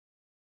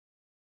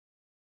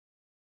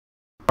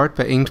Art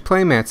by Inked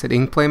Playmats at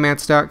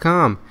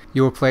inkplaymats.com,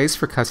 your place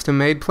for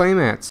custom-made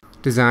playmats.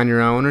 Design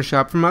your own or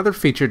shop from other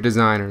featured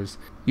designers.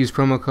 Use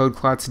promo code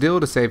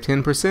KlotzDill to save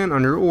 10%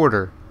 on your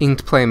order.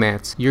 Inked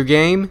Playmats, your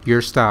game, your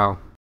style.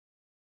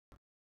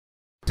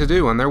 To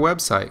do on their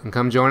website, and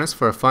come join us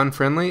for a fun,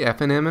 friendly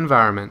F&M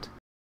environment.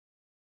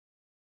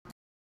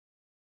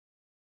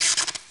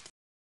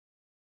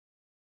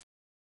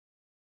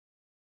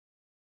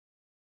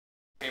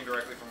 Came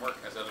directly from work,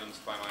 as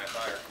evidenced by my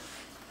attire.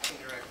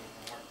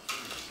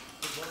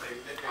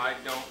 I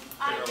don't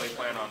generally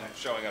plan on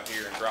showing up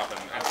here and dropping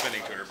and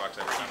spending $200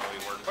 every time I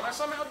leave work, but I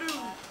somehow do.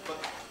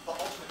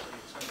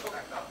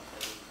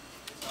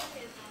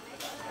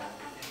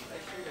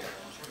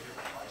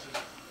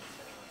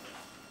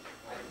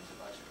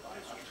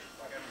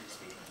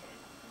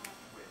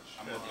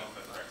 I'm looking up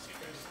at the rec scene.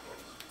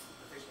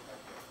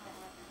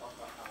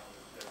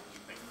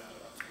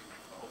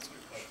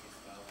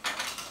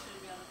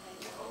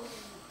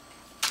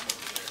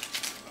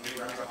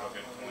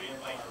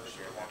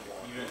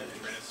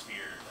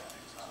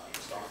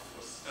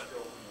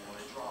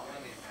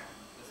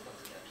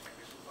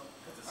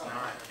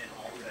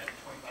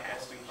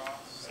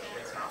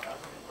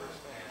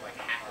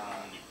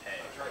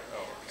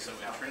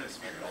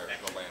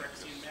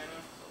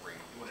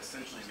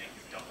 Essentially make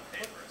you double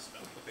pay for a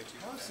spell.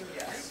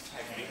 Yes.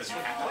 Because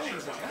you have to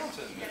choose a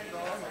mountain.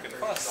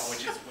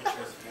 Which is what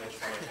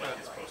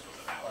his post was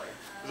about.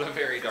 It was a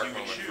very dark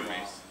moment for me.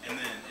 And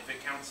then if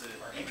it counts it,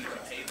 even if you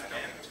pay the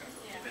damage,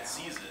 if it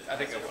sees it, I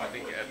think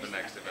at the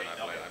next event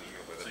I play, I'm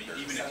going with it. So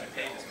even if you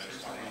pay this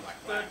much time, like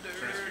black, I'm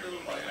going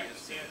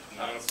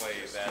to play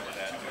that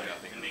do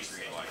nothing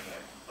green like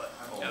that.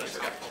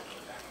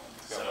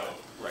 So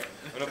right.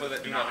 I'm going to play that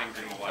do nothing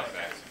green black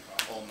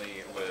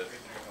only with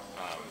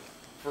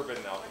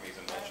forbidden alchemies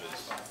and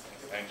mulches,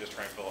 and just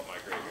try and fill up my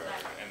graveyard,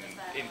 and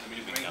into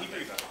doing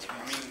nothing.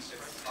 I'm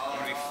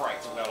going to be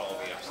frights without all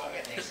the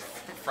upside.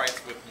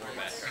 Frights with more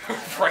bad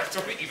cards. Frights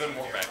with even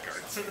more bad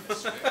cards.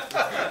 That's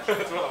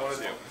what I want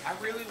to do. I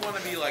really want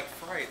to be like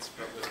Frights,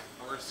 but with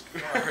worse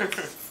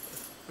cards.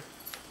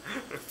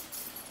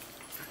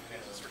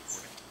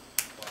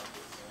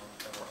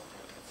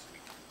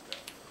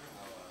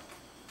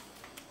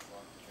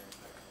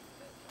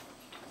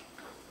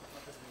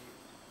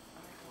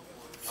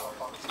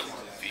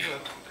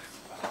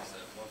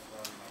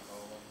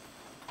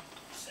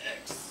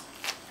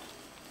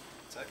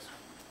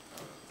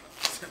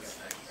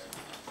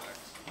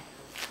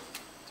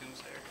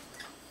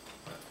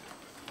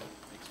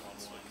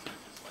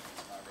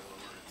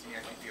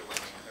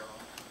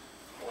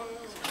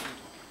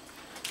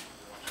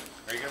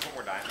 Are you going to put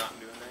more diet not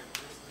doing that?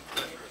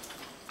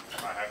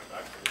 I have.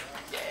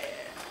 Yeah.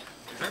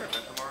 Is there an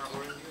event tomorrow?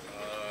 No.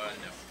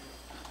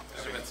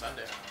 There's an event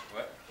Sunday.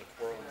 What? The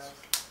World's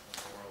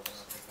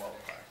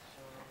qualifier.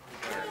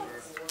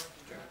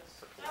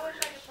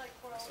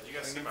 You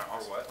guys see my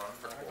art what?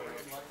 For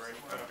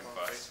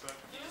Voss.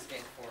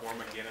 Form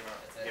a get on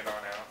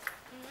out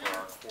for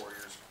our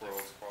Warriors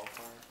Worlds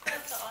qualifier.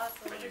 That's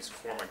awesome. I use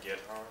Form a get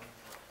on.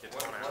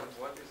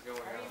 What is going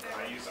on?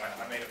 I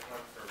made a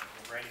pun for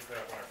Randy put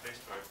up on our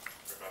Facebook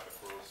about the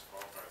Worlds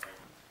qualifier thing.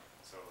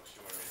 So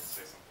she wanted me to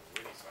say something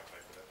witty, so I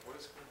typed it up. What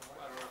is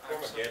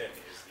Formageddon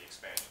is the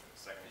expansion, the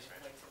second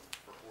expansion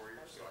for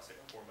Warriors. So I said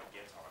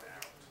Formageddon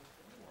out.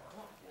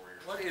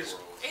 Warriors. What is?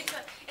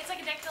 It's like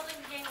a deck building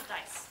game with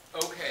dice.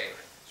 Okay.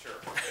 Sure.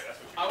 Okay, that's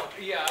what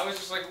you I was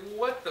just like,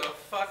 what the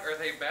fuck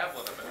are they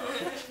babbling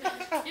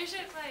about? You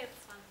should play it.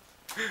 It's fun.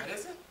 What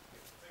is it?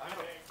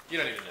 You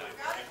don't even know. I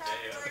got a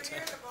copy right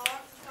here in the box.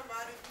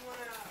 Somebody, if you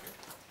want to.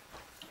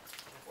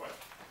 What?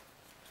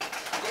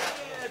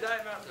 Yeah,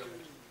 Diet Mountain.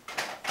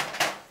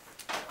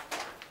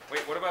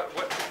 Wait, what about,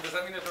 does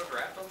that mean there's no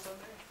draft on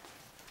Sunday?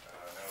 No,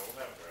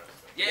 we'll have a draft.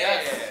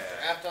 Yeah! Yes,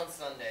 draft on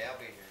Sunday. I'll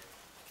be here.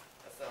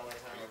 That's the only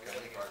time we're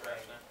really good.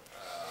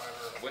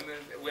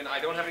 When I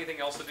don't have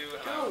anything else to do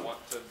and I want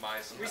to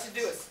buy some. We should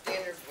do a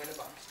standard win a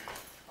box.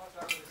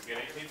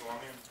 Get 8 people on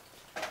here.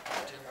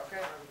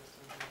 Okay.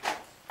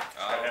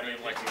 I mean,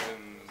 like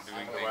doing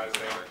Otherwise,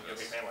 things. you'll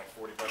be paying like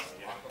 $40 to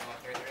get in.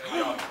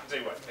 I'll Tell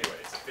you what,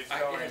 it's $50.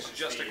 It's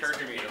just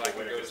occurred to me that I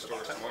can go to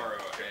stores tomorrow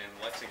in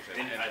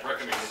Lexington and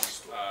recommend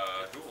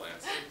Dual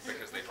Lands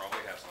because they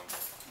probably have some.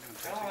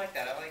 I don't like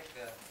that. I like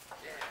the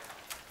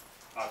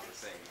Obvious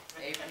thing.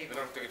 8 They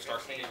people. don't have to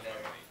start thinking 15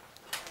 about there. me.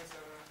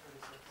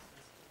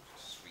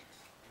 Sweet.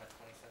 I'm at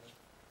 27.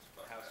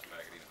 But house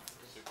magazine.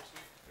 Super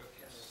sweet.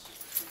 Yes.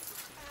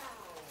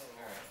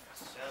 Alright.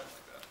 Something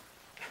like that.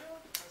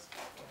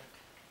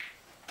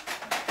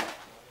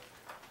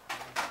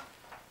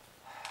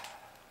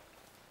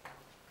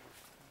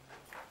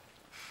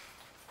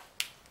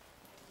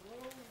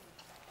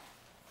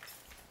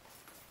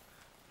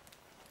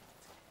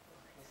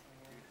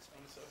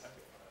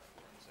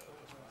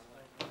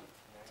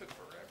 Took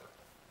forever.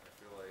 I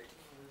feel like.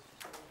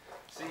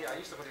 See, I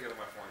used to put together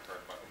my foreign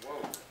card, but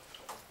whoa.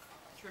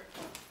 Sure.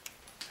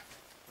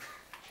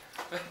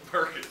 That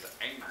bird is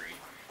angry.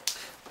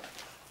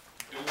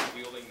 Dual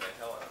wielding the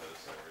hell out of those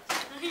swords.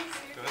 Are you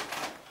serious? Good.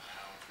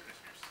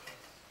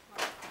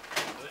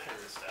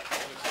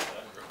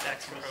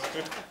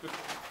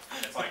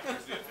 It's like,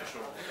 here's the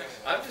official.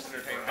 I'm just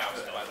entertained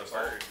by the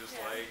bird, just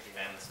like.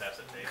 And the steps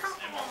it takes,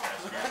 and once that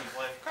spears in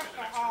play, there's an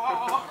extra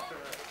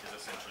is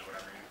essentially what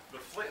I'm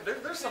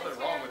reading. There's something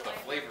wrong with the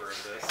flavor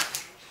of this.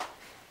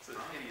 It's a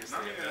hideous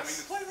thing.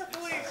 Flavor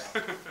police!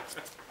 And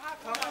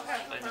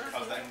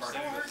because that part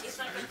of It's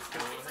like its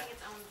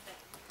own thing,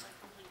 like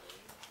completely.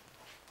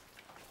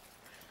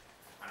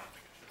 I don't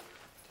think it should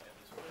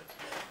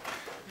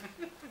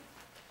be.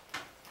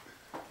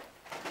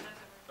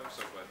 I'm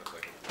so glad that's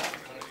like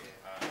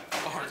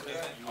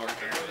You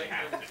apparently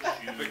have to choose.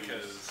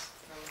 because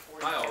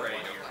I already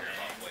don't care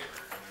about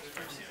flavor.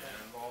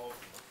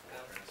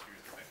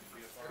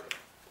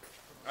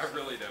 I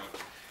really don't.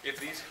 If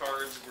these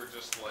cards were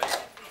just like,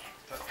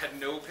 had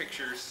no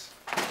pictures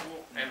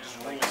and just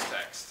rules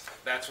text,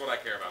 that's what I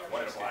care about.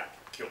 White and black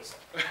kills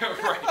them.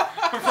 Right.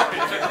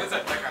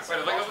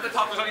 Like over the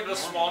top, there's not even a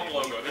Swan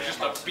logo. There's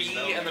just a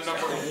B and the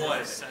number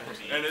 1.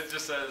 And it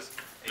just says,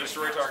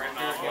 destroy target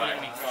non-black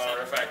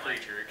artifact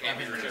creature. It can't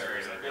be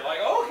returned. You're like,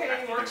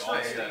 okay, works for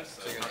me.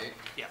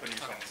 Yeah, put your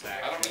phone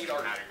stack. I don't need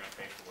art. How you're going to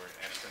pay for it,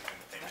 and it's going to pay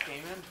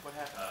Game end? What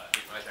happened?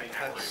 I think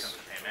after it comes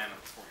to pay mana,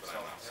 before you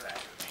sell that stack,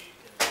 it would be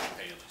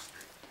pay Illus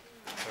 3.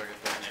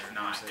 If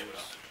not, it would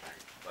also be 3.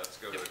 Let's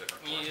go to a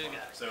different one.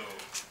 So,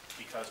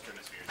 because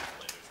Trinisphere is in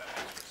play, there's that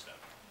extra step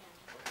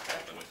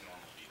that wouldn't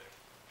normally be there.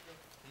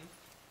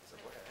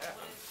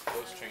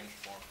 Those change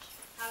forms.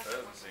 That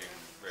doesn't seem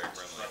very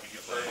friendly. Like if you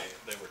play,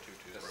 They were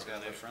 2/2. This guy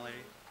look friendly?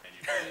 and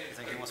you play, You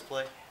think he wants to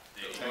play?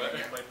 you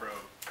play probe,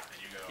 and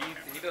you go, okay,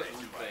 He we're does gonna pay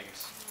weird 2 white,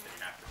 things. then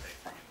you have to pay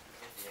 3 and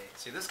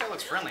See, this guy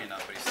looks friendly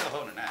enough, but he's still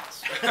holding an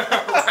axe.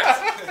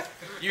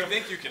 You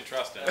think you can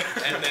trust him,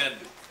 and then,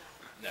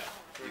 no.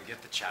 You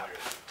get the chop.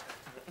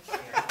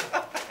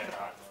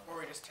 Or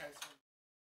we just transfer.